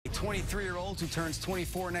23-year-old who turns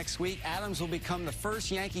 24 next week. Adams will become the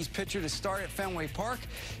first Yankees pitcher to start at Fenway Park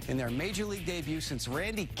in their Major League debut since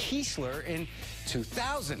Randy Kiesler in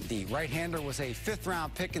 2000. The right-hander was a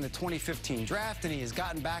fifth-round pick in the 2015 draft, and he has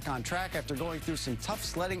gotten back on track after going through some tough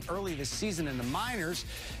sledding early this season in the minors.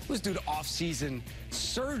 It was due to off-season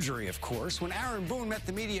surgery, of course. When Aaron Boone met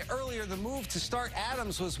the media earlier, the move to start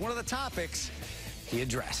Adams was one of the topics he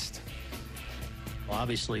addressed. Well,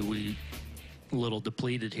 obviously, we a little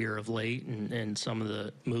depleted here of late, and some of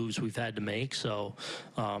the moves we've had to make. So,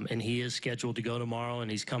 and he is scheduled to go tomorrow, and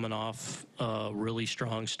he's coming off a really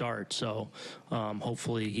strong start. So,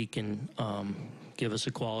 hopefully he can give us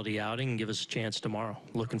a quality outing and give us a chance tomorrow.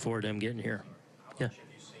 Looking forward to him getting here. Yeah. Have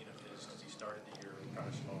you seen of his, because he started the year kind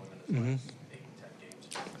of slow, and then his last 8-10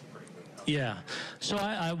 games have been pretty good. Yeah. So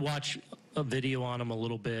I watch a video on him a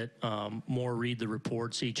little bit, more read the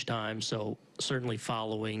reports each time, so certainly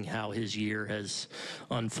following how his year has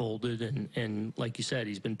unfolded, and like you said,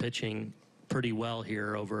 he's been pitching pretty well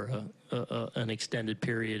here over an extended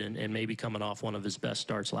period, and maybe coming off one of his best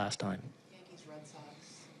starts last time. Yankees, Red Sox,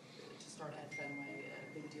 to start at Fenway,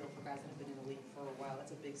 a big deal for guys that have been in the league for a while.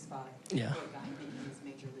 That's a big spot Yeah. for a guy making his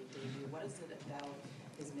Major League debut. What is it about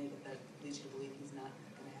his makeup that leads you to believe he's not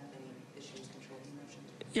going to have any issues controlling emotions?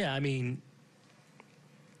 Yeah, I mean,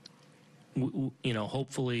 you know,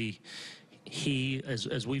 hopefully he,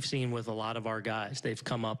 as we've seen with a lot of our guys, they've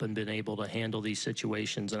come up and been able to handle these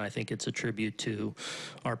situations, and I think it's a tribute to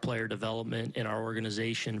our player development and our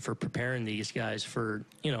organization for preparing these guys for,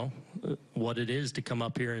 you know, what it is to come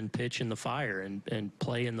up here and pitch in the fire and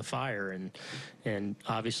play in the fire, and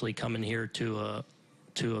obviously coming here to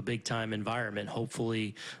a big time environment.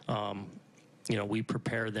 Hopefully, you know, we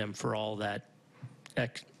prepare them for all that,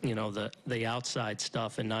 you know, the outside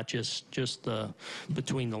stuff, and not just the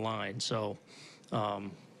between the lines. So,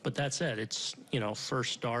 but that said, it's, you know,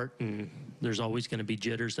 first start, and there's always going to be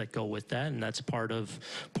jitters that go with that, and that's part of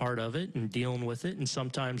it, and dealing with it. And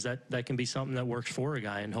sometimes that can be something that works for a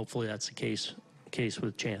guy, and hopefully that's the case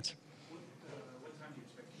with Chance. What time do you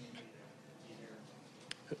expect Canely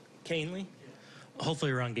to be here? Canely? Yeah.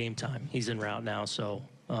 Hopefully around game time. He's en route now, so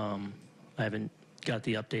I haven't got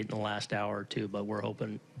the update in the last hour or two, but we're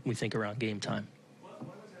hoping, we think around game time. Why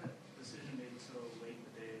was that decision made so late in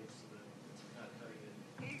the day so that it's not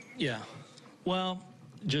cutting it? Yeah. Well,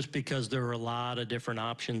 just because there were a lot of different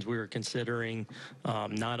options we were considering,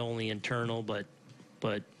 not only internal, but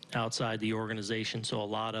outside the organization. So a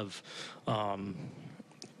lot of kind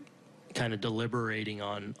of deliberating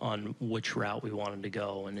on which route we wanted to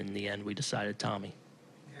go, and in the end, we decided Tommy.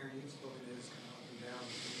 Aaron, you've spoken to this kind of up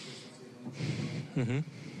and down. Mm-hmm.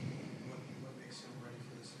 What makes him ready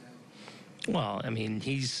for this now? Well, I mean,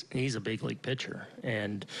 he's a big league pitcher,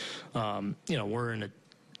 and you know, we're in a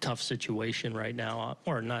tough situation right now,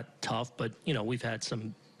 or not tough, but you know, we've had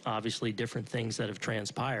some obviously different things that have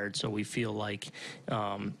transpired, so we feel like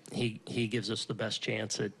he gives us the best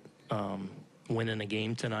chance at winning a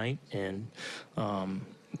game tonight, and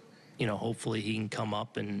you know, hopefully he can come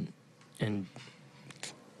up and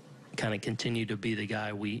kind of continue to be the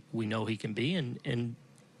guy we know he can be, and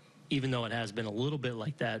even though it has been a little bit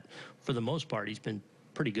like that, for the most part, he's been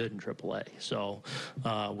pretty good in AAA. So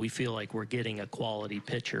we feel like we're getting a quality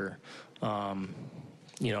pitcher,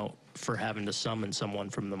 you know, for having to summon someone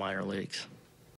from the minor leagues.